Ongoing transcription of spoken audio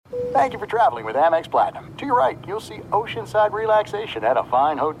Thank you for traveling with Amex Platinum. To your right, you'll see oceanside relaxation at a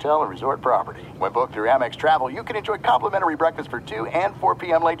fine hotel and resort property. When booked through Amex Travel, you can enjoy complimentary breakfast for 2 and 4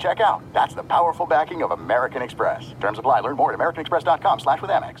 p.m. late checkout. That's the powerful backing of American Express. Terms apply. Learn more at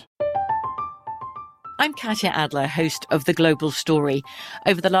americanexpress.com/withAmex. I'm Katya Adler, host of The Global Story.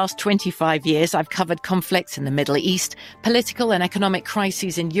 Over the last 25 years, I've covered conflicts in the Middle East, political and economic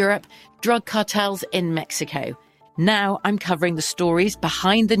crises in Europe, drug cartels in Mexico. Now I'm covering the stories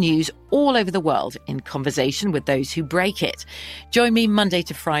behind the news all over the world in conversation with those who break it. Join me Monday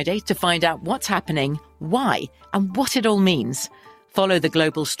to Friday to find out what's happening, why, and what it all means. Follow The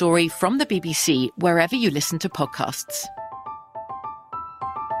Global Story from the BBC wherever you listen to podcasts.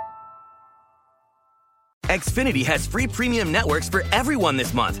 Xfinity has free premium networks for everyone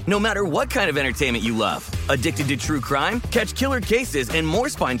this month, no matter what kind of entertainment you love. Addicted to true crime? Catch killer cases and more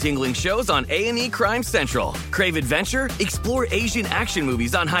spine-tingling shows on A&E Crime Central. Crave adventure? Explore Asian action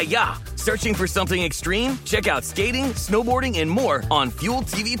movies on Hi-Ya. Searching for something extreme? Check out skating, snowboarding, and more on Fuel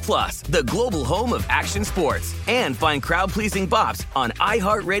TV Plus, the global home of action sports. And find crowd-pleasing bops on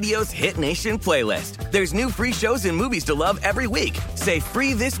iHeartRadio's Hit Nation playlist. There's new free shows and movies to love every week. Say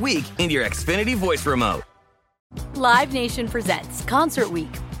free this week in your Xfinity voice remote. Live Nation presents Concert Week.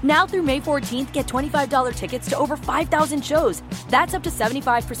 Now through May 14th, get $25 tickets to over 5,000 shows. That's up to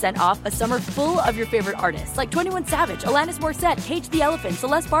 75% off a summer full of your favorite artists like 21 Savage, Alanis Morissette, Cage the Elephant,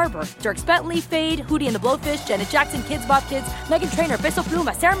 Celeste Barber, Dierks Bentley, Fade, Hootie and the Blowfish, Janet Jackson, Kidz Bop Kids, Meghan Trainor, Bissell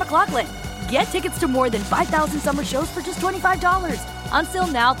Pluma, Sarah McLachlan. Get tickets to more than 5,000 summer shows for just $25. Until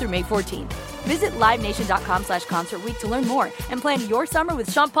now through May 14th. Visit LiveNation.com/Concert Week to learn more and plan your summer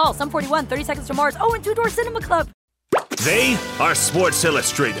with Sean Paul, Sum 41, 30 Seconds to Mars, and Two Door Cinema Club. They are Sports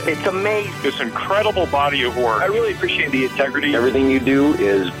Illustrated. It's amazing. This incredible body of work. I really appreciate the integrity. Everything you do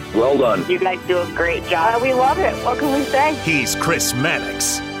is well done. You guys do a great job. We love it. What can we say? He's Chris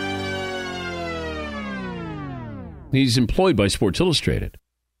Mannix. He's employed by Sports Illustrated.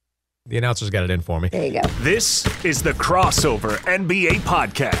 The announcers got it in for me. There you go. This is the Crossover NBA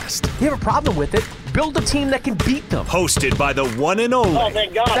Podcast. You have a problem with it? Build a team that can beat them. Hosted by the one and only. Oh,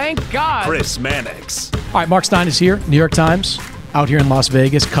 thank God. Thank God. Chris Mannix. All right, Mark Stein is here, New York Times, out here in Las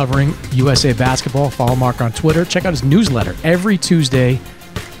Vegas covering USA basketball. Follow Mark on Twitter. Check out his newsletter every Tuesday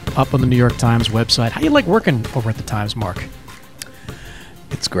up on the New York Times website. How do you like working over at the Times, Mark?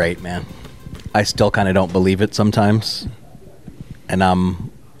 It's great, man. I still kind of don't believe it sometimes. And I'm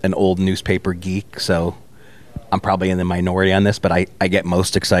an old newspaper geek, so I'm probably in the minority on this, but I get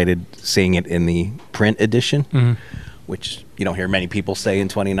most excited seeing it in the print edition, which you don't hear many people say in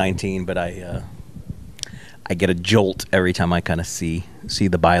 2019, but I get a jolt every time I kind of see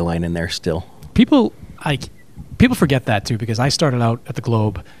the byline in there still. People forget that, too, because I started out at the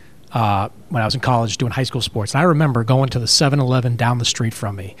Globe when I was in college doing high school sports. And I remember going to the 7-Eleven down the street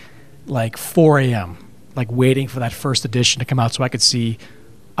from me, like 4 a.m., like waiting for that first edition to come out so I could see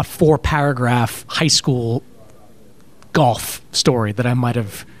a 4-paragraph high school golf story that I might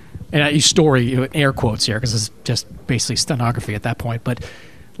have, and I use story air quotes here because it's just basically stenography at that point, but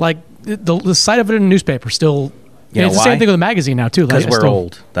like the sight of it in a newspaper still, it's the same thing with a magazine now too. Because we're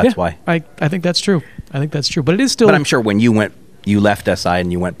old, that's why. I think that's true. But it is still. But I'm sure when you left SI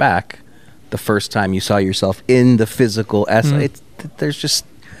and you went back, the first time you saw yourself in the physical SI,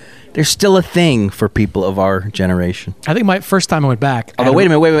 there's still a thing for people of our generation. I think my first time I went back. Although, wait a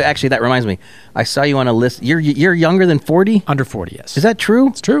minute. Actually, that reminds me. I saw you on a list. You're younger than 40? Under 40, yes. Is that true?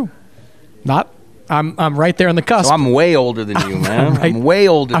 It's true. I'm right there on the cusp. So I'm way older than you, man. I'm way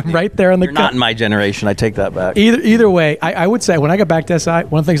older than you. I'm right there on the cusp. You're not in my generation. I take that back. Either way, I would say when I got back to SI,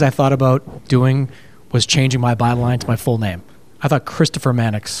 one of the things I thought about doing was changing my byline to my full name. I thought Christopher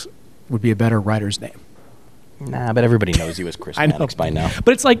Mannix would be a better writer's name. Nah, but everybody knows you as Chris Mannix by now.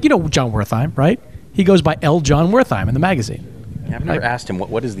 But it's like, John Wertheim, right? He goes by L. John Wertheim in the magazine. Yeah, I've never asked him,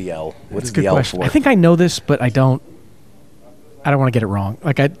 what is the L? What is the L question. for? I think I know this, but I don't want to get it wrong.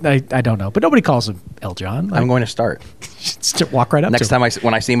 Like, I don't know. But nobody calls him L. John. Like, I'm going to start. Just walk right up Next to him. time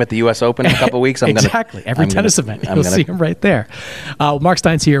when I see him at the U.S. Open in a couple of weeks, I'm going to... Exactly. Every tennis event, you'll see him right there. Mark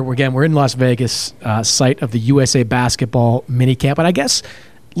Stein's here. We're in Las Vegas, site of the USA Basketball minicamp. And I guess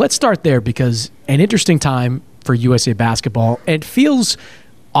let's start there because an interesting time for USA Basketball. It feels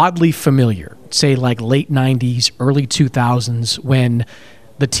oddly familiar, say like late 90s, early 2000s, when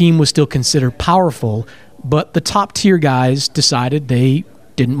the team was still considered powerful, but the top-tier guys decided they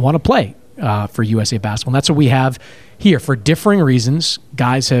didn't want to play for USA Basketball. And that's what we have here. For differing reasons,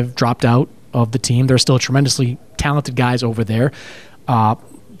 guys have dropped out of the team. There are still tremendously talented guys over there.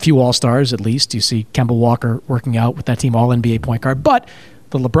 Few All-Stars, at least. You see Kemba Walker working out with that team, All-NBA point guard. But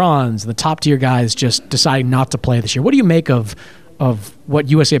the LeBrons, the top-tier guys just deciding not to play this year. What do you make of of what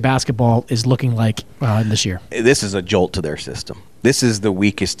USA Basketball is looking like this year? This is a jolt to their system. This is the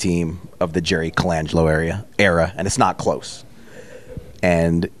weakest team of the Jerry Colangelo era, and it's not close.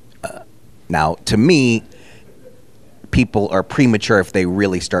 And now, to me, people are premature if they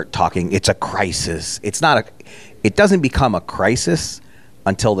really start talking. It's a crisis. It doesn't become a crisis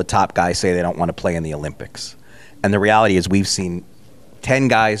until the top guys say they don't want to play in the Olympics. And the reality is we've seen 10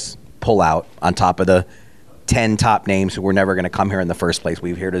 guys pull out on top of the 10 top names who were never going to come here in the first place.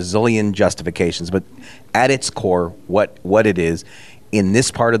 We've heard a zillion justifications, but at its core, what it is in this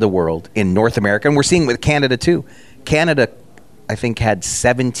part of the world, in North America, and we're seeing with Canada too. Canada, I think, had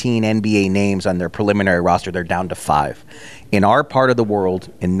 17 NBA names on their preliminary roster. They're down to 5. In our part of the world,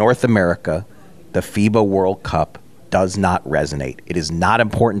 in North America, the FIBA World Cup does not resonate. It is not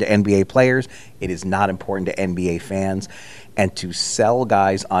important to NBA players. It is not important to NBA fans. And to sell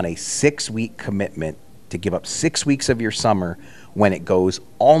guys on a 6-week commitment, to give up 6 weeks of your summer when it goes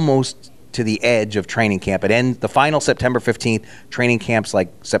almost to the edge of training camp. It ends the final September 15th. Training camp's like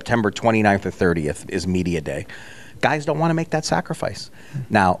September 29th or 30th is media day. Guys don't want to make that sacrifice.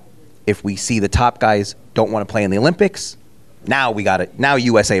 Now, if we see the top guys don't want to play in the Olympics, now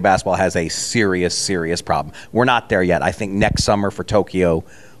USA Basketball has a serious problem. We're not there yet. I think next summer for Tokyo,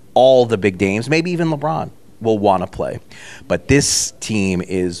 all the big names, maybe even LeBron, will want to play. But this team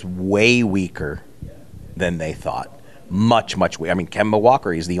is way weaker than they thought. Much weaker. I mean, Kemba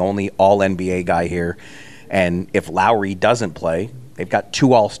Walker is the only all-NBA guy here. And if Lowry doesn't play, they've got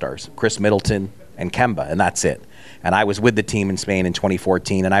 2 All-Stars, Chris Middleton and Kemba, and that's it. And I was with the team in Spain in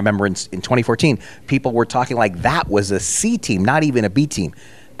 2014, and I remember in 2014, people were talking like that was a C team, not even a B team.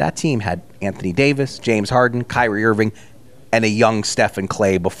 That team had Anthony Davis, James Harden, Kyrie Irving, and a young Steph and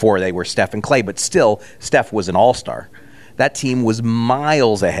Clay before they were Steph and Clay, but still, Steph was an all-star. That team was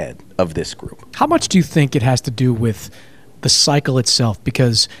miles ahead of this group. How much do you think it has to do with the cycle itself?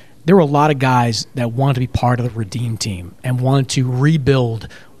 Because there were a lot of guys that wanted to be part of the Redeem team and wanted to rebuild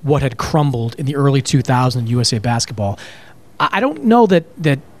what had crumbled in the early 2000s USA Basketball. I don't know that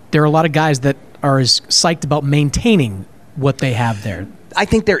there are a lot of guys that are as psyched about maintaining what they have there. I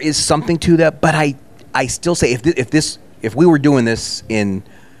think there is something to that, but I still say if we were doing this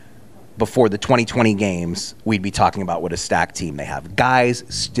before the 2020 games, we'd be talking about what a stacked team they have. Guys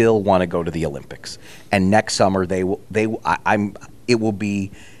still want to go to the Olympics, and next summer it will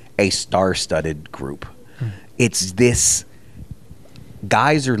be a star-studded group. It's this.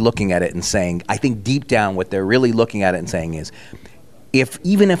 Guys are looking at it and saying, I think deep down what they're really looking at it and saying is,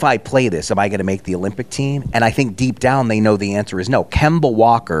 even if I play this, am I going to make the Olympic team? And I think deep down they know the answer is no. Kemba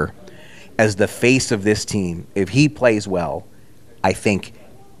Walker, as the face of this team, if he plays well, I think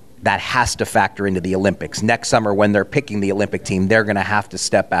that has to factor into the Olympics. Next summer when they're picking the Olympic team, they're going to have to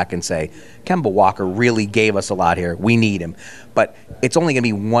step back and say, Kemba Walker really gave us a lot here. We need him. But it's only going to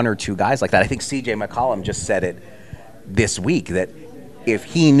be 1 or 2 guys like that. I think C.J. McCollum just said it this week that if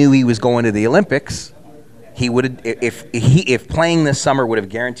he knew he was going to the Olympics, he would have. If playing this summer would have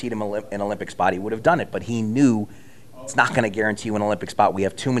guaranteed him an Olympic spot, he would have done it. But he knew it's not going to guarantee you an Olympic spot. We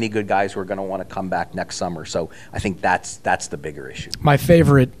have too many good guys who are going to want to come back next summer. So I think that's the bigger issue. My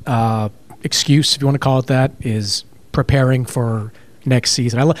favorite excuse, if you want to call it that, is preparing for next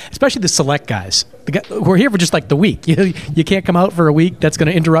season. Especially the select guys. We're here for just like the week. You can't come out for a week. That's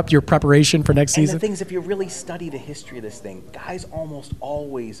going to interrupt your preparation for next season. And the thing is, if you really study the history of this thing, guys almost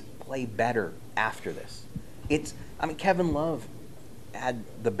always play better after this. Kevin Love had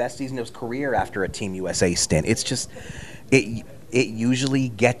the best season of his career after a Team USA stint. It's just, it usually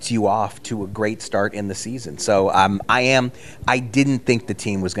gets you off to a great start in the season. So I didn't think the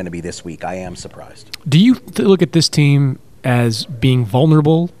team was going to be this weak. I am surprised. Do you look at this team as being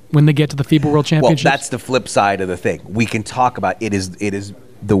vulnerable when they get to the FIBA World Championships? Well, that's the flip side of the thing. We can talk about it is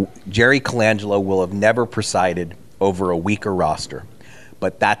the Jerry Colangelo will have never presided over a weaker roster.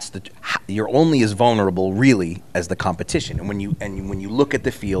 But you're only as vulnerable really as the competition. And when you look at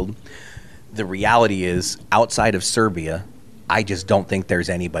the field, the reality is outside of Serbia, I just don't think there's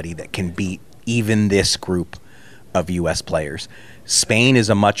anybody that can beat even this group of U.S. players. Spain is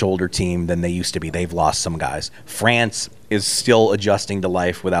a much older team than they used to be. They've lost some guys. France is still adjusting to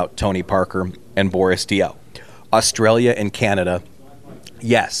life without Tony Parker and Boris Diaw. Australia and Canada,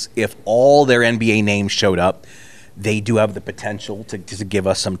 yes, if all their NBA names showed up, they do have the potential to give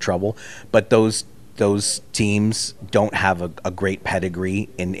us some trouble. But those teams don't have a great pedigree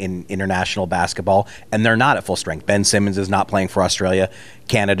in international basketball, and they're not at full strength. Ben Simmons is not playing for Australia.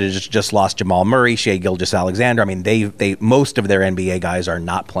 Canada just lost Jamal Murray, Shai Gilgeous-Alexander. I mean, they most of their NBA guys are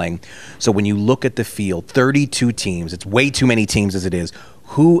not playing. So when you look at the field, 32 teams, it's way too many teams as it is.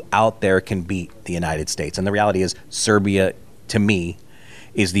 Who out there can beat the United States? And the reality is Serbia to me,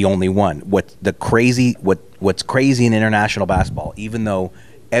 is the only one. What's crazy in international basketball, even though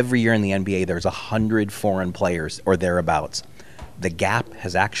every year in the NBA there's 100 foreign players or thereabouts, the gap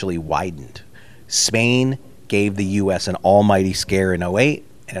has actually widened. Spain gave the U.S. an almighty scare in 2008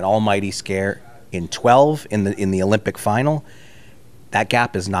 and an almighty scare in 2012 in the Olympic final. That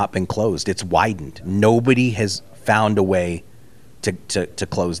gap has not been closed. It's widened. Nobody has found a way to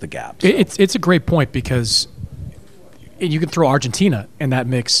close the gap. So. It's a great point, because you can throw Argentina in that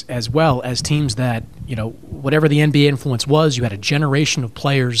mix as well, as teams that, whatever the NBA influence was, you had a generation of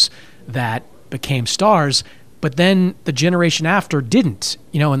players that became stars, but then the generation after didn't.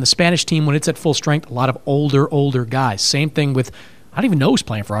 And the Spanish team, when it's at full strength, a lot of older guys. Same thing with, I don't even know who's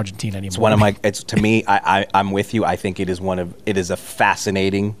playing for Argentina anymore. It's one of to me, I'm with you. I think it is a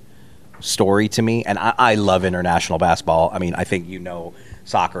fascinating story to me, and I love international basketball. I mean, I think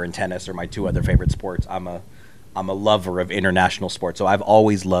soccer and tennis are my two other favorite sports. I'm a lover of international sports, so I've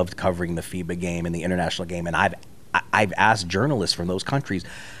always loved covering the FIBA game and the international game. And I've asked journalists from those countries,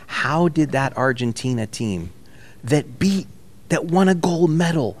 how did that Argentina team that won a gold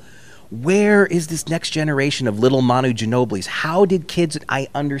medal, where is this next generation of little Manu Ginobili's? How did kids? I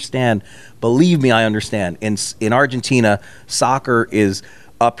understand. Believe me, I understand. In Argentina, soccer is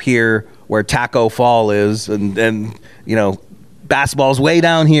up here where Taco Fall is, and basketball's way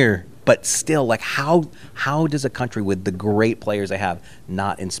down here. But still, like, how does a country with the great players they have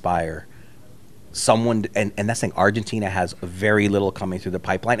not inspire someone? And that's the thing. Argentina has very little coming through the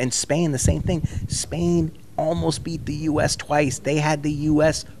pipeline, and Spain, the same thing. Spain almost beat the U.S. twice. They had the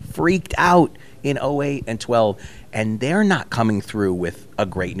U.S. freaked out in 2008 and 2012, and they're not coming through with a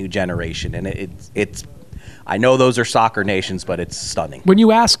great new generation. And it's I know those are soccer nations, but it's stunning. When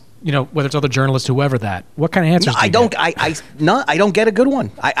you ask, whether it's other journalists, whoever what kind of answers do you get? I don't get a good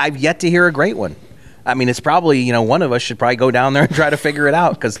one. I've yet to hear a great one. I mean, it's probably, one of us should probably go down there and try to figure it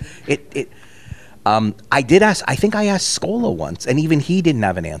out, because I did ask. I think I asked Scola once, and even he didn't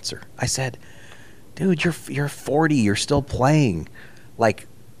have an answer. I said, dude, you're 40, you're still playing. Like,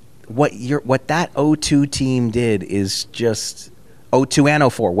 what that 02 team did is just 02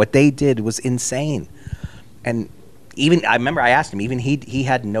 and 04. What they did was insane. And even I remember I asked him, even he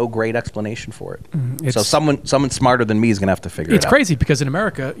had no great explanation for it. So someone smarter than me is going to have to figure it out. It's crazy, because in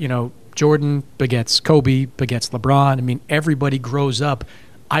America, Jordan begets Kobe, begets LeBron. I mean, everybody grows up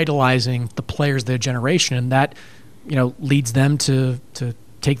idolizing the players of their generation, and that, leads them to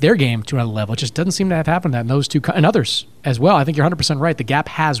take their game to another level. It just doesn't seem to have happened that in those two, and others as well. I think you're 100% right. The gap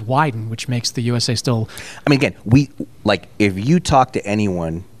has widened, which makes the USA still. I mean, again, if you talk to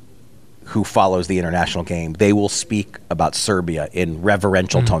anyone who follows the international game, they will speak about Serbia in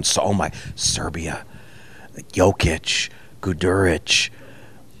reverential tones. So, Serbia, Jokic, Guduric,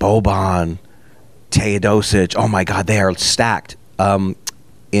 Boban, Teodosic. Oh my God, they are stacked.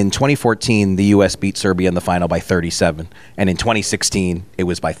 In 2014, the U.S. beat Serbia in the final by 37, and in 2016, it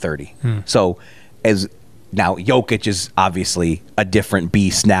was by 30. So, now Jokic is obviously a different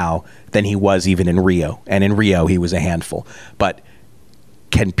beast now than he was even in Rio, and in Rio he was a handful. But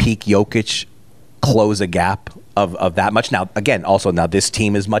can peak Jokic close a gap of that much? Now, again, also now this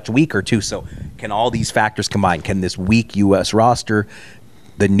team is much weaker too. So, can all these factors combine? Can this weak U.S. roster,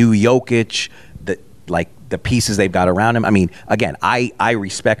 the new Jokic, the pieces they've got around him? I mean, again, I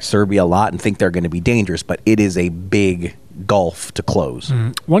respect Serbia a lot and think they're going to be dangerous, but it is a big gulf to close.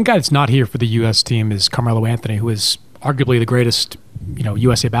 One guy that's not here for the U.S. team is Carmelo Anthony, who is arguably the greatest,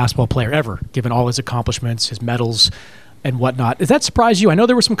 USA basketball player ever, given all his accomplishments, his medals, and whatnot. Does that surprise you? I know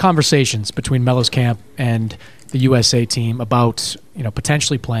there were some conversations between Melo's camp and the USA team about,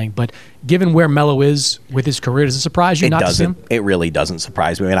 potentially playing, but given where Melo is with his career, does it surprise you not to see him? It really doesn't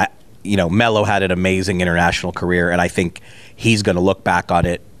surprise me. I mean, Melo had an amazing international career, and I think he's going to look back on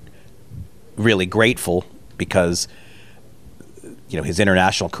it really grateful, because his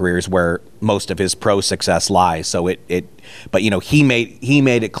international career is where most of his pro success lies. So but he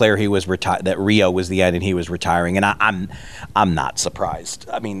made it clear he was that Rio was the end and he was retiring, and I'm not surprised.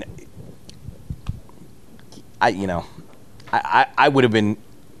 I mean, I would have been.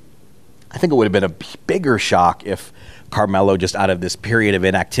 I think it would have been a bigger shock if Carmelo, just out of this period of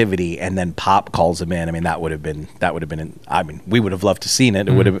inactivity, and then Pop calls him in. I mean, that would have been. We would have loved to seen it.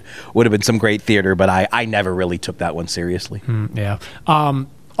 It would have been some great theater, but I never really took that one seriously. Yeah. On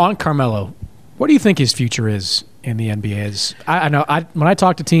Carmelo, what do you think his future is in the NBA? I know when I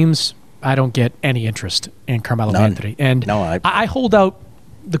talk to teams, I don't get any interest in Carmelo Anthony, and I hold out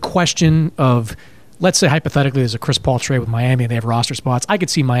the question of, let's say hypothetically there's a Chris Paul trade with Miami and they have roster spots. I could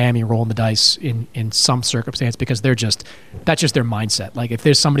see Miami rolling the dice in some circumstance because that's just their mindset. Like if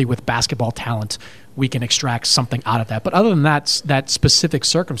there's somebody with basketball talent, we can extract something out of that. But other than that specific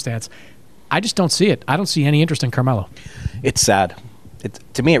circumstance, I just don't see it. I don't see any interest in Carmelo. It's sad.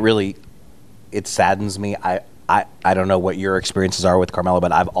 To me, it saddens me. I don't know what your experiences are with Carmelo,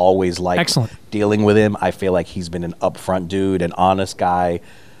 but I've always liked dealing with him. I feel like he's been an upfront dude, an honest guy,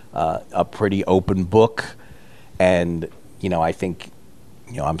 a pretty open book. And, I think,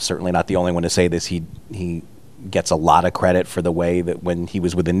 I'm certainly not the only one to say this. He gets a lot of credit for the way that when he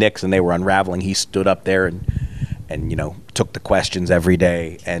was with the Knicks and they were unraveling, he stood up there and took the questions every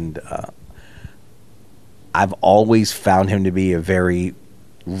day. And I've always found him to be a very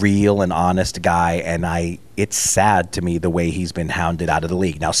real and honest guy, and it's sad to me the way he's been hounded out of the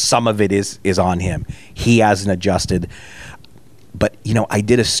league. Now, some of it is on him. He hasn't adjusted. But, I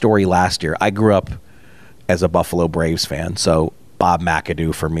did a story last year. I grew up as a Buffalo Braves fan, so Bob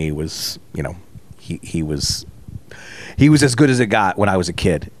McAdoo for me was, he was as good as it got when I was a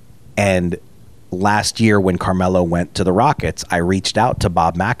kid. And last year when Carmelo went to the Rockets, I reached out to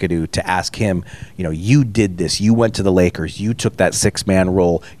Bob McAdoo to ask him, you did this. You went to the Lakers. You took that 6-man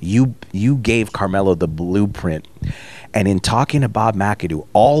role. You gave Carmelo the blueprint. And in talking to Bob McAdoo,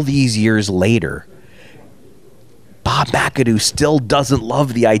 all these years later, Bob McAdoo still doesn't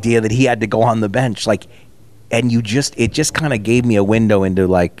love the idea that he had to go on the bench. And it just kind of gave me a window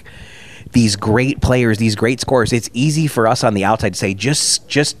into these great players, these great scorers. It's easy for us on the outside to say,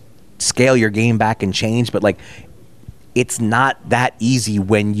 just scale your game back and change, but it's not that easy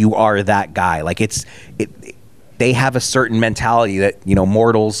when you are that guy. They have a certain mentality that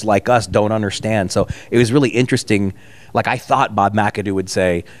mortals like us don't understand. So it was really interesting. I thought Bob McAdoo would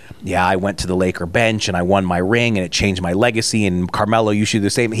say, yeah, I went to the Laker bench and I won my ring and it changed my legacy, and Carmelo, you should do the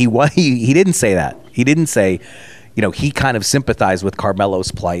same. He didn't say that. He didn't say, he kind of sympathized with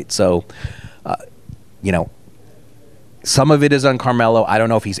Carmelo's plight. So some of it is on Carmelo. I don't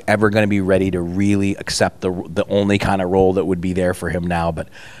know if he's ever going to be ready to really accept the only kind of role that would be there for him now. But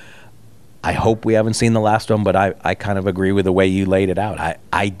I hope we haven't seen the last one. But I kind of agree with the way you laid it out.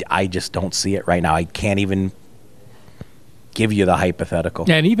 I just don't see it right now. I can't even give you the hypothetical.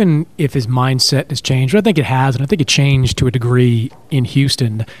 Yeah, and even if his mindset has changed, I think it has, and I think it changed to a degree in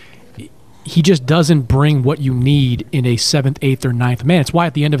Houston. He just doesn't bring what you need in a 7th, 8th, or 9th man. It's why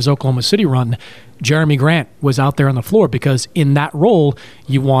at the end of his Oklahoma City run, Jeremy Grant was out there on the floor, because in that role,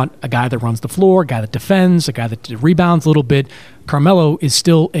 you want a guy that runs the floor, a guy that defends, a guy that rebounds a little bit. Carmelo is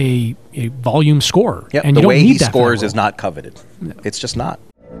still a volume scorer. Yep, and the you way don't need he that scores is not coveted. No. It's just not.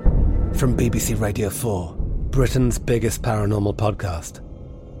 From BBC Radio 4, Britain's biggest paranormal podcast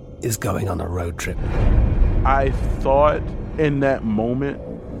is going on a road trip. I thought in that moment,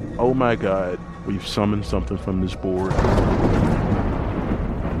 oh my God, we've summoned something from this board.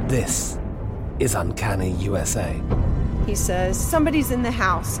 This is Uncanny USA. He says, somebody's in the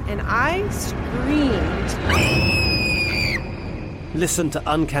house, and I screamed. Listen to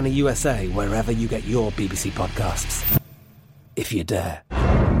Uncanny USA wherever you get your BBC podcasts, if you dare.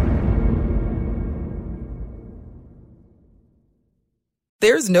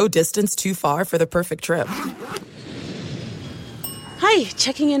 There's no distance too far for the perfect trip. Hi,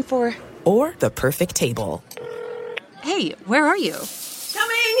 checking in for... Or the perfect table. Hey, where are you?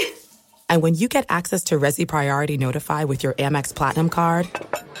 Coming! And when you get access to Resi Priority Notify with your Amex Platinum card...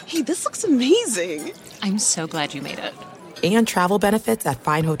 Hey, this looks amazing. I'm so glad you made it. And travel benefits at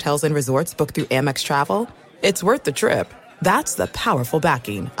fine hotels and resorts booked through Amex Travel. It's worth the trip. That's the powerful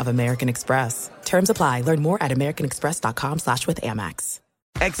backing of American Express. Terms apply. Learn more at americanexpress.com/withAmex.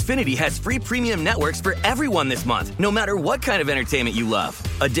 Xfinity has free premium networks for everyone this month, no matter what kind of entertainment you love.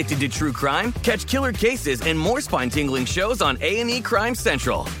 Addicted to true crime? Catch killer cases and more spine-tingling shows on A&E Crime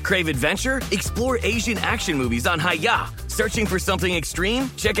Central. Crave adventure? Explore Asian action movies on Hi-YAH. Searching for something extreme?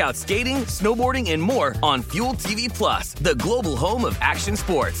 Check out skating, snowboarding, and more on Fuel TV Plus, the global home of action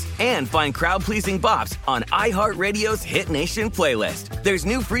sports. And find crowd-pleasing bops on iHeartRadio's Hit Nation playlist. There's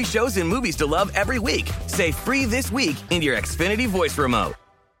new free shows and movies to love every week. Say free this week in your Xfinity voice remote.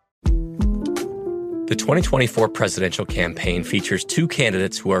 The 2024 presidential campaign features two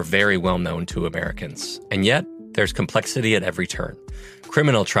candidates who are very well known to Americans. And yet, there's complexity at every turn.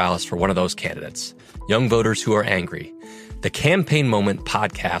 Criminal trials for one of those candidates. Young voters who are angry. The Campaign Moment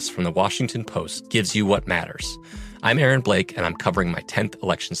podcast from the Washington Post gives you what matters. I'm Aaron Blake, and I'm covering my 10th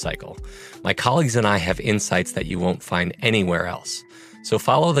election cycle. My colleagues and I have insights that you won't find anywhere else. So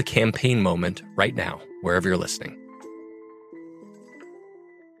follow The Campaign Moment right now, wherever you're listening.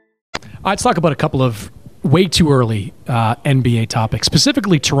 Let's talk about a couple of way too early NBA topics,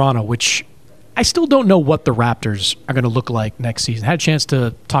 specifically Toronto, which I still don't know what the Raptors are going to look like next season. I had a chance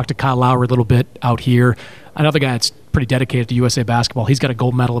to talk to Kyle Lowry a little bit out here. Another guy that's pretty dedicated to USA basketball. He's got a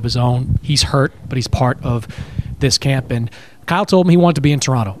gold medal of his own. He's hurt, but he's part of this camp. And Kyle told me he wanted to be in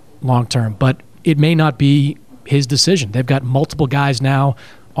Toronto long term, but it may not be his decision. They've got multiple guys now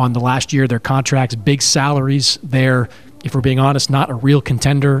on the last year of their contracts, big salaries. They're, if we're being honest, not a real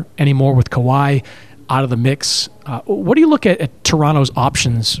contender anymore with Kawhi out of the mix. What do you look at Toronto's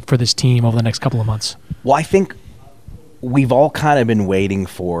options for this team over the next couple of months? Well, I think we've all kind of been waiting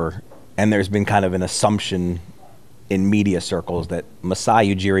for, and there's been kind of an assumption in media circles that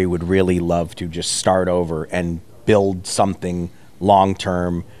Masai Ujiri would really love to just start over and build something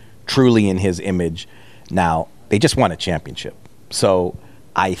long-term, truly in his image. Now, they just won a championship. So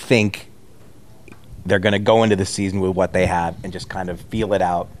I think they're going to go into the season with what they have and just kind of feel it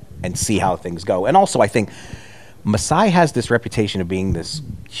out and see how things go. And also, I think Masai has this reputation of being this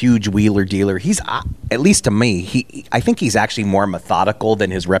huge wheeler dealer. He's, at least to me, I think he's actually more methodical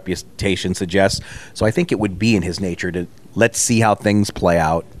than his reputation suggests. So I think it would be in his nature to let's see how things play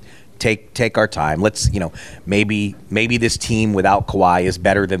out. Take our time. Let's, maybe this team without Kawhi is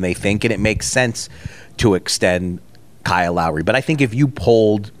better than they think, and it makes sense to extend Kyle Lowry. But I think if you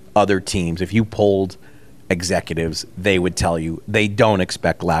polled other teams, if you polled executives, they would tell you they don't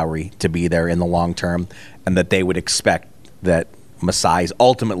expect Lowry to be there in the long term, and that they would expect that Masai's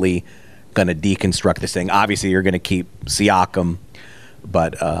ultimately going to deconstruct this thing. Obviously, you're going to keep Siakam,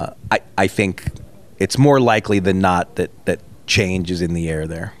 but I think it's more likely than not that change is in the air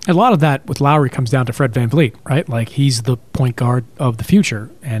there. A lot of that with Lowry comes down to Fred VanVleet, right? Like, he's the point guard of the future,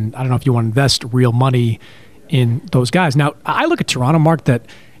 and I don't know if you want to invest real money in those guys. Now, I look at Toronto, Mark, that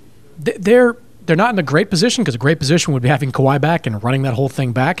they're not in a great position, because a great position would be having Kawhi back and running that whole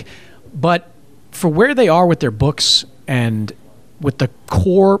thing back. But for where they are with their books and with the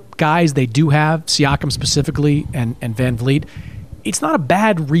core guys they do have, Siakam specifically and VanVleet, it's not a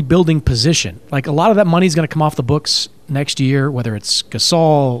bad rebuilding position. Like, a lot of that money is going to come off the books next year, whether it's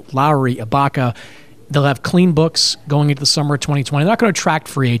Gasol, Lowry, Ibaka. They'll have clean books going into the summer of 2020. They're not going to attract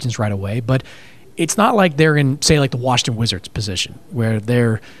free agents right away, but it's not like they're in, say, like the Washington Wizards position, where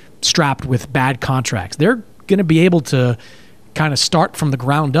they're strapped with bad contracts. They're going to be able to kind of start from the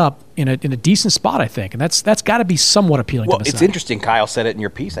ground up in a decent spot, I think. And that's got to be somewhat appealing to Masai. It's interesting. Kyle said it in your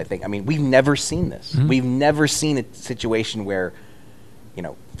piece, I think. I mean, we've never seen this. Mm-hmm. We've never seen a situation where,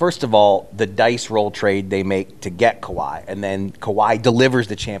 first of all, the dice roll trade they make to get Kawhi, and then Kawhi delivers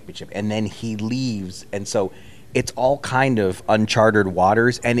the championship, and then he leaves. And so it's all kind of uncharted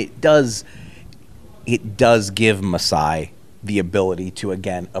waters, and it does give Masai the ability to,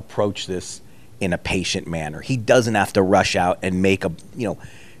 again, approach this in a patient manner. He doesn't have to rush out and make I'm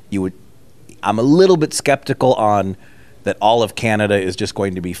a little bit skeptical on that all of Canada is just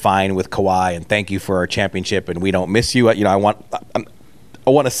going to be fine with Kawhi and thank you for our championship and we don't miss you. I want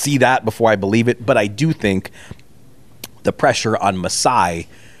to see that before I believe it, but I do think the pressure on Masai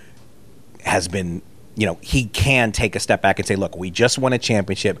has been, he can take a step back and say, look, we just won a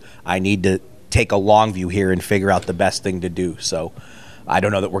championship. I need to take a long view here and figure out the best thing to do. So I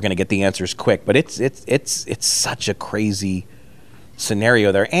don't know that we're going to get the answers quick, but it's such a crazy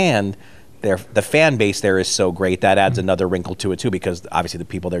scenario there, and the fan base there is so great that adds another wrinkle to it too, because obviously the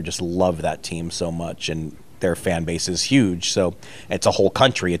people there just love that team so much, and their fan base is huge. So it's a whole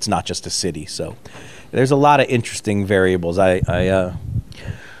country; it's not just a city. So there's a lot of interesting variables. I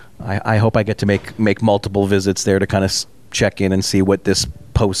hope I get to make multiple visits there to kind of check in and see what this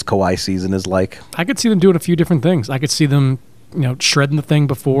post-Kawhi season is like. I could see them doing a few different things. I could see them, shredding the thing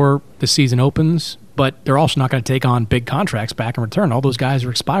before the season opens, but they're also not going to take on big contracts back in return. All those guys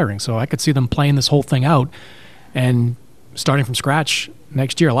are expiring, so I could see them playing this whole thing out and starting from scratch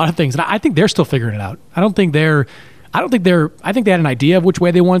next year. A lot of things, and I think they're still figuring it out. I think they had an idea of which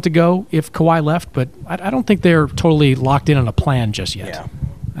way they wanted to go if Kawhi left, but I don't think they're totally locked in on a plan just yet. Yeah.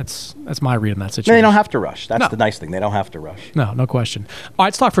 That's my read on that situation. They don't have to rush. That's the nice thing. They don't have to rush. No question. All right,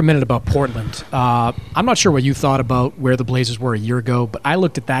 let's talk for a minute about Portland. I'm not sure what you thought about where the Blazers were a year ago, but I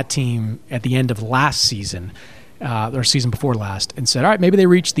looked at that team at the end of last season, or season before last, and said, all right, maybe they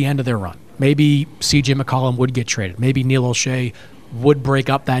reached the end of their run. Maybe C.J. McCollum would get traded. Maybe Neil O'Shea would break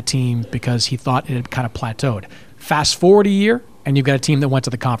up that team because he thought it had kind of plateaued. Fast forward a year, and you've got a team that went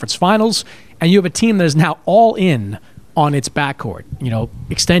to the conference finals, and you have a team that is now all in on its backcourt.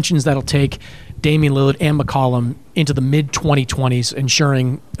 Extensions that'll take Damian Lillard and McCollum into the mid-2020s,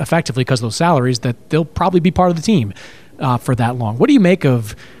 ensuring effectively, because of those salaries, that they'll probably be part of the team for that long. What do you make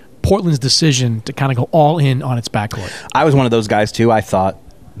of Portland's decision to kind of go all in on its backcourt? I was one of those guys, too. I thought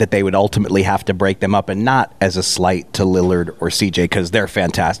that they would ultimately have to break them up, and not as a slight to Lillard or CJ, because they're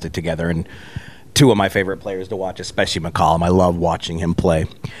fantastic together and two of my favorite players to watch, especially McCollum. I love watching him play.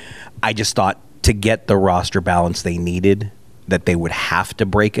 I just thought to get the roster balance they needed that they would have to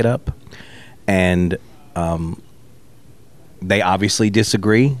break it up, and they obviously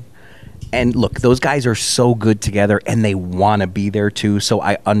disagree. And look, those guys are so good together, and they want to be there too, so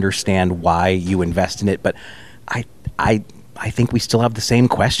I understand why you invest in it, but I think we still have the same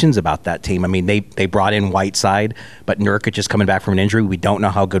questions about that team. I mean, they brought in Whiteside, but Nurkic is coming back from an injury. We don't know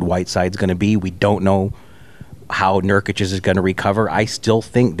how good Whiteside's going to be. We don't know how Nurkic is going to recover. I still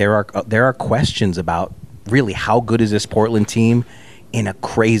think there are questions about really how good is this Portland team in a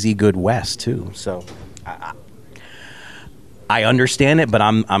crazy good West too. So I understand it, but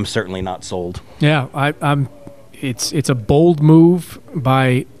I'm certainly not sold. Yeah, it's a bold move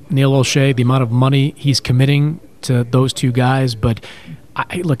by Neil Olshey, the amount of money he's committing to those two guys, but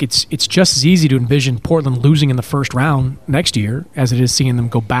look, it's just as easy to envision Portland losing in the first round next year as it is seeing them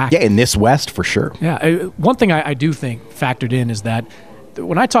go back. Yeah, in this West for sure. Yeah, one thing I do think factored in is that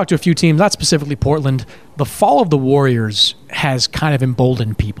when I talk to a few teams, not specifically Portland, the fall of the Warriors has kind of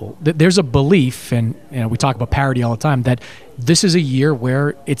emboldened people. There's a belief, and we talk about parity all the time, that this is a year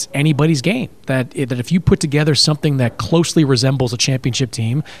where it's anybody's game. That if you put together something that closely resembles a championship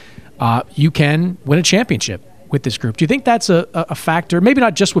team, you can win a championship with this group. Do you think that's a factor? Maybe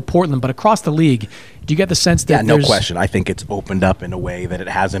not just with Portland, but across the league. Do you get the sense that no question. I think it's opened up in a way that it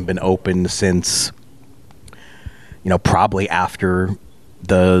hasn't been opened since, probably after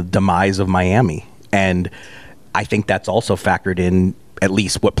the demise of Miami. And I think that's also factored in, at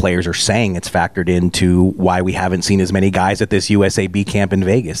least what players are saying, it's factored into why we haven't seen as many guys at this USAB camp in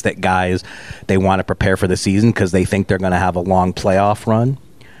Vegas. That guys, they want to prepare for the season because they think they're going to have a long playoff run.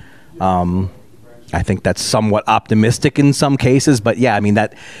 I think that's somewhat optimistic in some cases, but yeah, I mean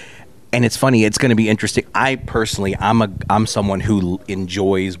that, and it's funny, it's going to be interesting. I personally, I'm someone who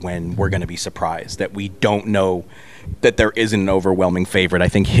enjoys when we're going to be surprised, that we don't know, that there isn't an overwhelming favorite. I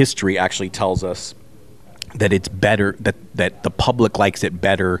think history actually tells us that it's better, that the public likes it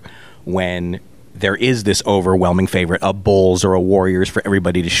better when there is this overwhelming favorite, a Bulls or a Warriors for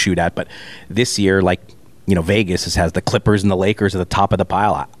everybody to shoot at. But this year, Vegas has the Clippers and the Lakers at the top of the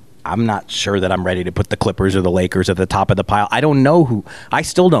pile. I'm not sure that I'm ready to put the Clippers or the Lakers at the top of the pile. I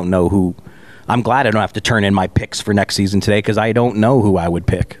still don't know who. I'm glad I don't have to turn in my picks for next season today because I don't know who I would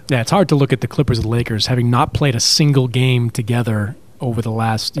pick. Yeah, it's hard to look at the Clippers and the Lakers having not played a single game together over the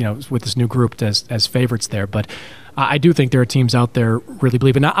last, with this new group as favorites there. But I do think there are teams out there really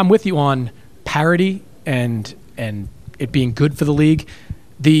believing. Now, I'm with you on parity and it being good for the league.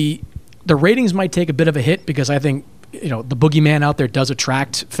 The ratings might take a bit of a hit because I think the boogeyman out there does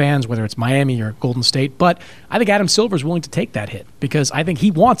attract fans, whether it's Miami or Golden State. But I think Adam Silver is willing to take that hit because I think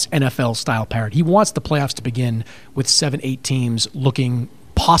he wants NFL-style parity. He wants the playoffs to begin with 7-8 teams looking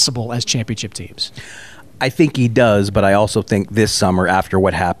possible as championship teams. I think he does, but I also think this summer, after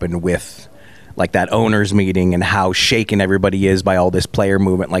what happened with that owners meeting and how shaken everybody is by all this player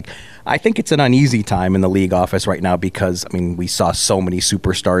movement, I think it's an uneasy time in the league office right now because, we saw so many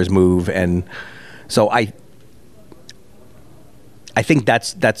superstars move, and so I think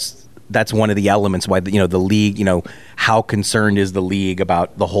that's one of the elements why the league, how concerned is the league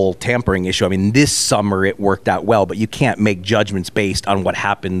about the whole tampering issue. This summer it worked out well, but you can't make judgments based on what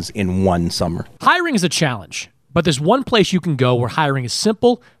happens in one summer. Hiring is a challenge, but there's one place you can go where hiring is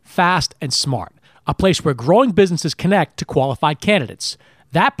simple, fast, and smart. A place where growing businesses connect to qualified candidates.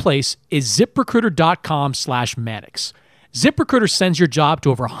 That place is ZipRecruiter.com/Mannix. ZipRecruiter sends your job to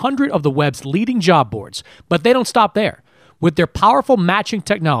over 100 of the web's leading job boards, but they don't stop there. With their powerful matching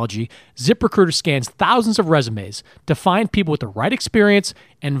technology, ZipRecruiter scans thousands of resumes to find people with the right experience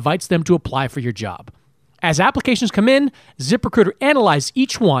and invites them to apply for your job. As applications come in, ZipRecruiter analyzes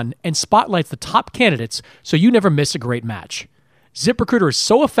each one and spotlights the top candidates so you never miss a great match. ZipRecruiter is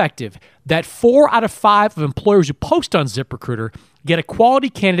so effective that 4 out of 5 of employers who post on ZipRecruiter get a quality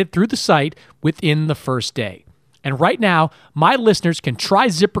candidate through the site within the first day. And right now, my listeners can try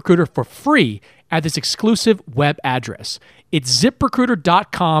ZipRecruiter for free at this exclusive web address. It's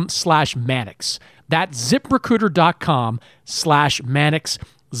ZipRecruiter.com/Mannix. That's ZipRecruiter.com/Mannix.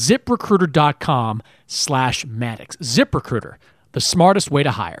 ZipRecruiter.com/Mannix. ZipRecruiter, the smartest way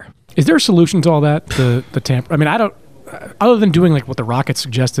to hire. Is there a solution to all that? The tamper? I don't. Other than doing what the Rockets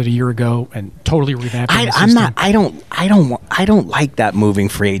suggested a year ago and totally revamping the system. I don't like that moving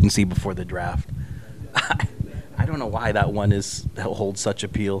free agency before the draft. I don't know why that one holds such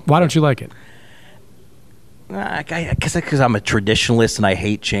appeal. Why don't you like it? Because I'm a traditionalist and I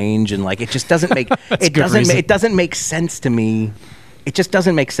hate change, and it just doesn't make it doesn't make sense to me it just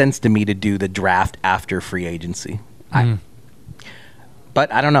doesn't make sense to me to do the draft after free agency.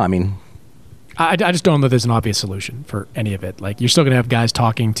 But I don't know. I mean, I just don't know that there's an obvious solution for any of it. Like, you're still going to have guys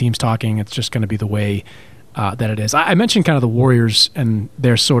talking, teams talking. It's just going to be the way that it is. I mentioned kind of the Warriors and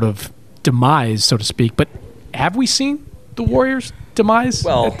their sort of demise, so to speak, but have we seen the Warriors' demise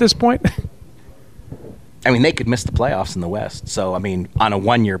at this point? I mean, they could miss the playoffs in the West. So, I mean, on a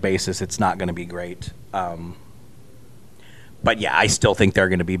one-year basis, it's not going to be great. But, yeah, I still think they're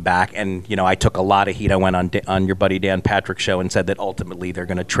going to be back. And, you know, I took a lot of heat. I went on your buddy Dan Patrick's show and said that ultimately they're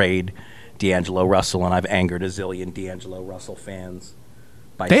going to trade D'Angelo Russell, and I've angered a zillion D'Angelo Russell fans.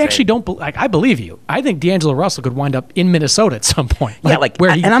 They actually don't I believe you. I think D'Angelo Russell could wind up in Minnesota at some point.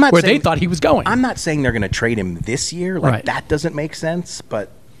 Where they thought he was going. I'm not saying they're going to trade him this year. That doesn't make sense.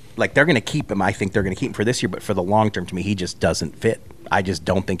 But, they're going to keep him. I think they're going to keep him for this year. But for the long term, to me, he just doesn't fit. I just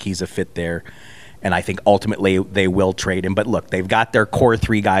don't think he's a fit there. And I think ultimately they will trade him. But look, they've got their core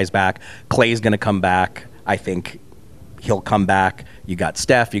three guys back. Clay's going to come back. I think he'll come back. You got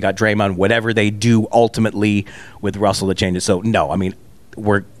Steph, you got Draymond. Whatever they do ultimately with Russell to change it. So no, I mean,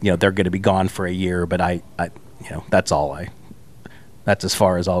 they're going to be gone for a year. But that's as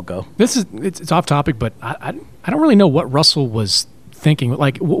far as I'll go. It's off topic, but I don't really know what Russell was thinking.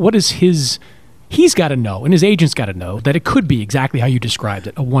 Like, what is his? He's got to know, and his agent's got to know that it could be exactly how you described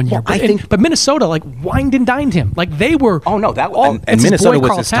it, a 1 year. But Minnesota, wined and dined him. Like, they were. Oh no, and Minnesota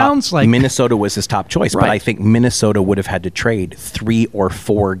was his top. Minnesota was his top choice, right. But I think Minnesota would have had to trade 3 or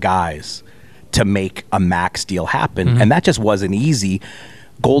 4 guys to make a max deal happen, and that just wasn't easy.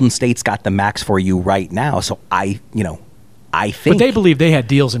 Golden State's got the max for you right now, so I think. But they believe they had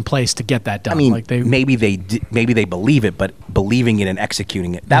deals in place to get that done. I mean, maybe they believe it, but believing it and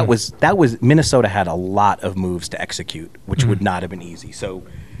executing it, that was Minnesota had a lot of moves to execute, which would not have been easy. So,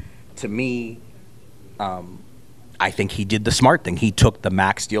 to me, I think he did the smart thing. He took the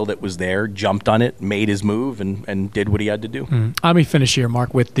max deal that was there, jumped on it, made his move, and did what he had to do. Let me finish here,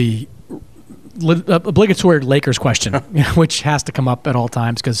 Mark, with the obligatory Lakers question, which has to come up at all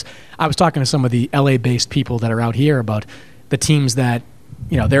times, because I was talking to some of the LA-based people that are out here about the teams that,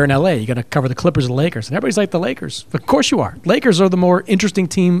 they're in LA. You got to cover the Clippers and the Lakers. And everybody's like, the Lakers. Of course you are. Lakers are the more interesting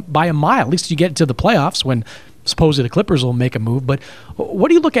team by a mile. At least you get to the playoffs when supposedly the Clippers will make a move. But what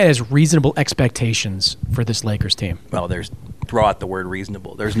do you look at as reasonable expectations for this Lakers team? Well, throw out the word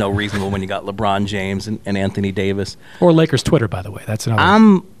reasonable. There's no reasonable when you got LeBron James and Anthony Davis. Or Lakers Twitter, by the way. That's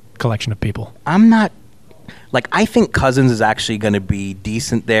another collection of people. I'm not. I think Cousins is actually going to be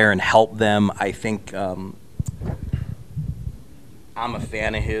decent there and help them. I think I'm a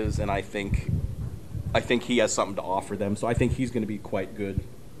fan of his, and I think he has something to offer them. So I think he's going to be quite good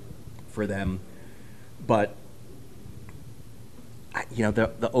for them. But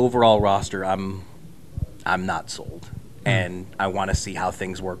the overall roster, I'm not sold, and I want to see how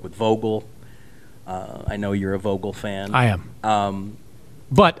things work with Vogel. I know you're a Vogel fan. I am.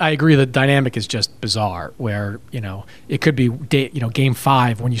 But I agree the dynamic is just bizarre, where, it could be, Game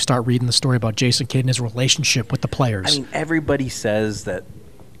 5 when you start reading the story about Jason Kidd and his relationship with the players. I mean, everybody says that.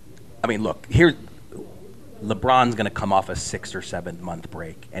 I mean, look, here, LeBron's going to come off a 6 or 7 month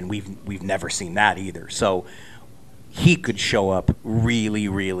break, and we've never seen that either. So he could show up really,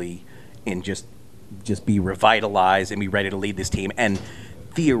 really and just be revitalized and be ready to lead this team. And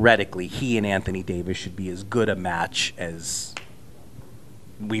theoretically, he and Anthony Davis should be as good a match as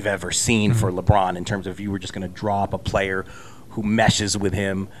we've ever seen for LeBron, in terms of you were just going to draw up a player who meshes with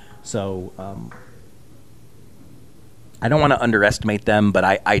him. So I don't want to underestimate them, but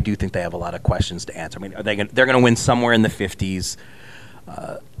I do think they have a lot of questions to answer. I mean, they're going to win somewhere in the 50s,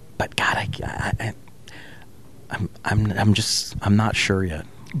 but God, I'm not sure yet.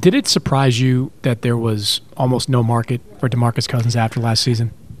 Did it surprise you that there was almost no market for DeMarcus Cousins after last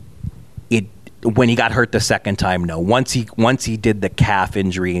season? When he got hurt the second time, no. Once he did the calf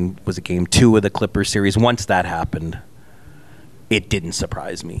injury and was it Game 2 of the Clippers series, once that happened, it didn't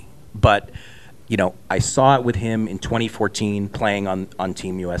surprise me. But, I saw it with him in 2014 playing on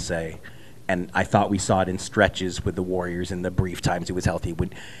Team USA, and I thought we saw it in stretches with the Warriors in the brief times he was healthy.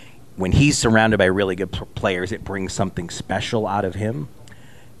 When he's surrounded by really good players, it brings something special out of him.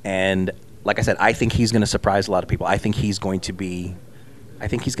 And like I said, I think he's going to surprise a lot of people. I think he's going to be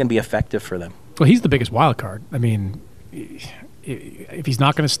effective for them. Well, he's the biggest wild card. I mean, if he's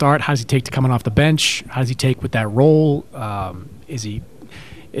not going to start, how does he take to coming off the bench? How does he take with that role? Is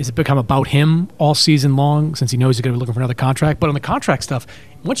it become about him all season long, since he knows he's going to be looking for another contract? But on the contract stuff,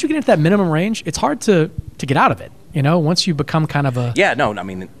 once you get into that minimum range, it's hard to get out of it. Once you become kind of a... Yeah, no, I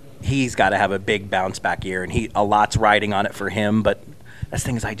mean, he's got to have a big bounce back year, and a lot's riding on it for him. But That's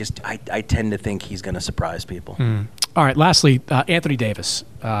things I tend to think he's going to surprise people. All right, lastly, Anthony Davis.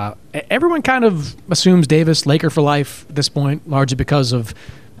 Everyone kind of assumes Davis, Laker for life at this point, largely because of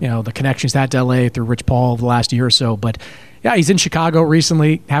the connections to L.A. through Rich Paul the last year or so. But, yeah, he's in Chicago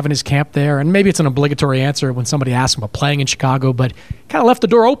recently, having his camp there. And maybe it's an obligatory answer when somebody asks him about playing in Chicago, but kind of left the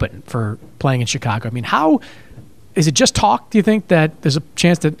door open for playing in Chicago. I mean, how is it just talk, do you think, that there's a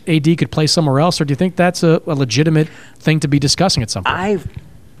chance that AD could play somewhere else? Or do you think that's a legitimate thing to be discussing at some point?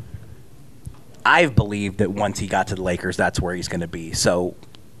 I've believed that once he got to the Lakers, that's where he's going to be. So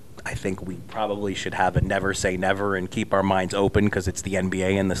I think we probably should have a never say never and keep our minds open because it's the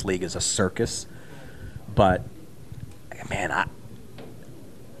NBA and this league is a circus. But, man,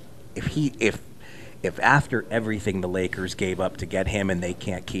 if after everything the Lakers gave up to get him and they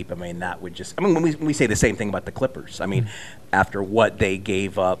can't keep him, that would just – when we say the same thing about the Clippers. After what they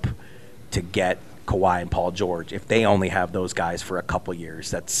gave up to get – Kawhi and Paul George, if they only have those guys for a couple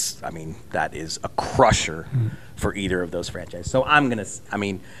years, that is a crusher for either of those franchises. So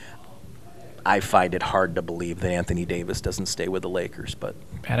I find it hard to believe that Anthony Davis doesn't stay with the Lakers. But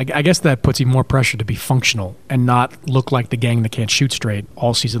and I guess that puts even more pressure to be functional and not look like the gang that can't shoot straight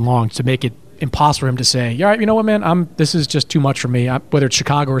all season long, to make it impossible for him to say, all right, you know what, man, this is just too much for me. Whether it's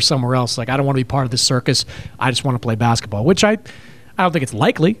Chicago or somewhere else, I don't want to be part of this circus. I just want to play basketball, which I don't think it's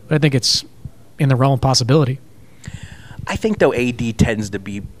likely, but I think it's in the realm of possibility. I think, though, AD tends to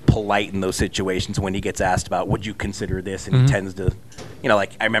be polite in those situations when he gets asked about, would you consider this? And he tends to, I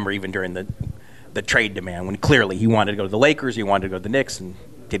remember even during the trade demand when clearly he wanted to go to the Lakers, he wanted to go to the Knicks, and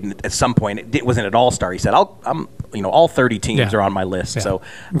didn't at some point, it wasn't an all-star. He said, all 30 teams are on my list. Yeah. So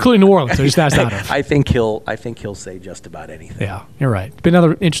including New Orleans, so he's asked out of. I think he'll say just about anything. Yeah, you're right. Been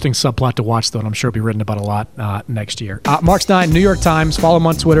another interesting subplot to watch, though, and I'm sure it'll be written about a lot next year. Mark Stein, New York Times. Follow him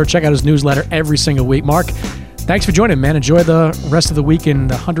on Twitter. Check out his newsletter every single week. Mark, thanks for joining, man. Enjoy the rest of the week in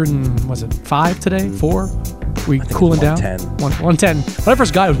 105 today? 4? We cooling down? 110. When I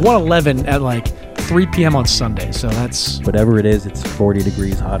first got it was 111 at 3 p.m. on Sunday, so that's... Whatever it is, it's 40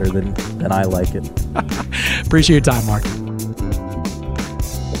 degrees hotter than I like it. Appreciate your time, Mark.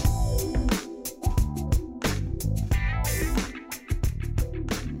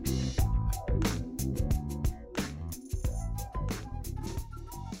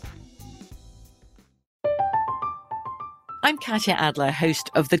 I'm Katya Adler, host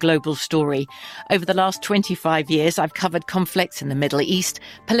of The Global Story. Over the last 25 years, I've covered conflicts in the Middle East,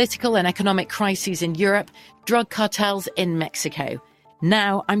 political and economic crises in Europe, drug cartels in Mexico.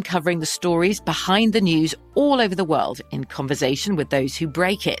 Now I'm covering the stories behind the news all over the world in conversation with those who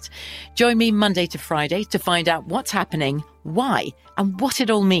break it. Join me Monday to Friday to find out what's happening, why, and what it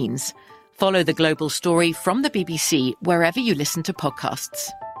all means. Follow The Global Story from the BBC wherever you listen to podcasts.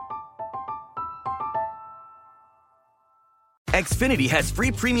 Xfinity has free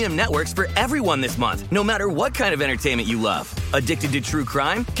premium networks for everyone this month, no matter what kind of entertainment you love. Addicted to true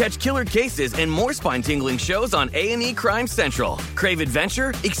crime? Catch killer cases and more spine-tingling shows on A&E Crime Central. Crave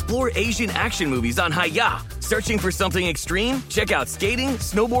adventure? Explore Asian action movies on Hi-YAH. Searching for something extreme? Check out skating,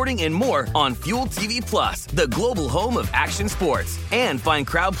 snowboarding, and more on Fuel TV Plus, the global home of action sports. And find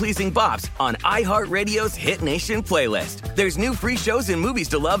crowd-pleasing bops on iHeartRadio's Hit Nation playlist. There's new free shows and movies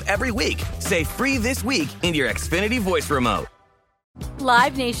to love every week. Say free this week in your Xfinity voice remote.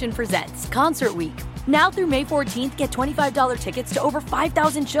 Live Nation presents Concert Week. Now through May 14th, get $25 tickets to over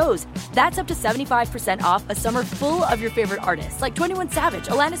 5,000 shows. That's up to 75% off a summer full of your favorite artists like 21 Savage,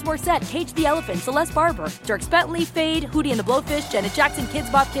 Alanis Morissette, Cage the Elephant, Celeste Barber, Dierks Bentley, Fade, Hootie and the Blowfish, Janet Jackson, Kids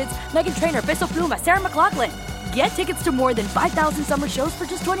Bop Kids, Meghan Trainor, Peso Pluma, Sarah McLachlan. Get tickets to more than 5,000 summer shows for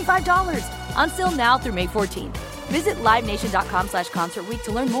just $25. Until now through May 14th. Visit LiveNation.com/Concert Week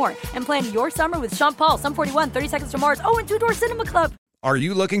to learn more and plan your summer with Sean Paul, Sum 41, 30 Seconds to Mars, and Two Door Cinema Club. Are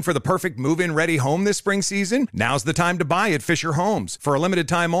you looking for the perfect move-in ready home this spring season? Now's the time to buy at Fisher Homes. For a limited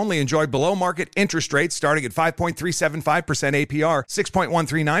time only, enjoy below-market interest rates starting at 5.375% APR,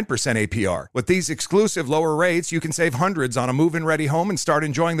 6.139% APR. With these exclusive lower rates, you can save hundreds on a move-in ready home and start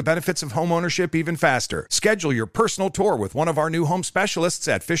enjoying the benefits of home ownership even faster. Schedule your personal tour with one of our new home specialists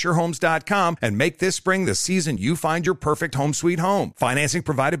at FisherHomes.com and make this spring the season you find your perfect home sweet home. Financing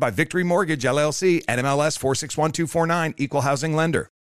provided by Victory Mortgage, LLC, NMLS 461249, Equal Housing Lender.